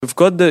You've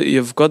got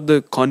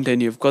the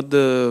content, you've got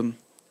the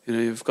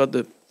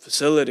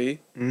facility,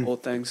 all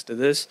thanks to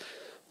this,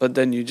 but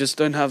then you just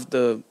don't have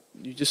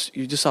you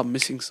just are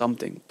missing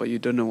something, but you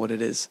don't know what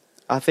it is.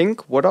 I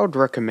think what I would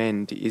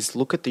recommend is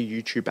look at the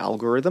YouTube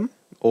algorithm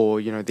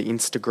or the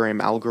Instagram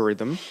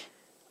algorithm,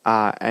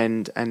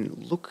 and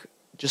look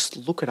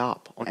it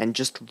up and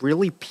just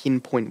really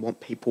pinpoint what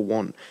people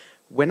want.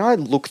 When I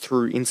look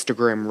through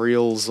Instagram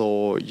Reels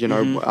or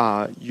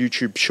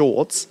YouTube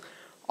Shorts,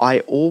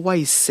 I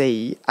always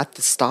see at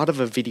the start of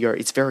a video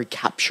it's very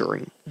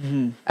capturing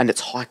and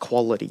it's high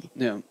quality.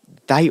 Yeah.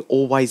 They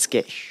always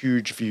get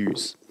huge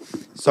views.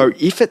 So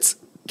if it's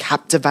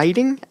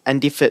captivating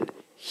and if it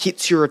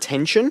hits your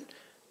attention,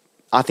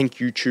 I think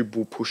YouTube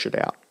will push it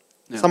out.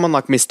 Yeah. Someone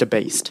like Mr.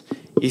 Beast,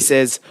 he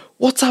says,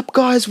 "What's up,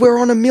 guys? We're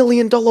on $1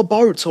 million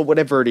boat," or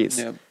whatever it is.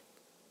 Yeah.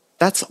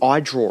 That's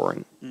eye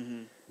drawing.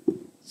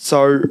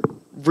 So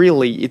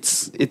really,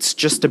 it's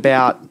just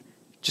about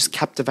just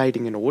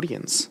captivating an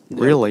audience.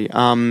 Really,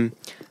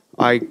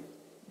 I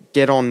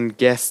get on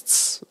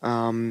guests,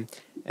 and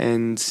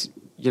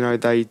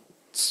they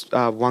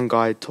one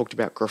guy talked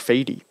about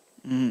graffiti.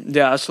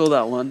 Yeah, I saw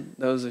that one.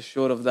 There was a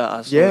short of that.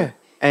 I saw Yeah, it.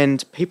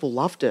 and people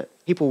loved it.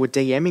 People were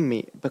DMing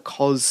me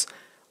because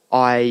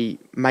I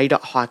made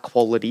it high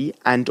quality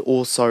and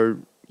also,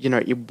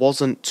 it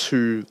wasn't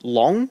too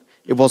long.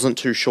 It wasn't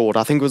too short.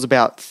 I think it was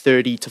about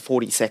 30 to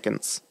 40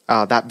 seconds,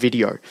 that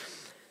video.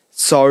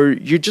 So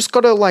you just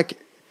got to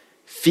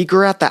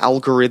figure out the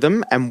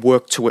algorithm and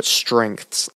work to its strengths.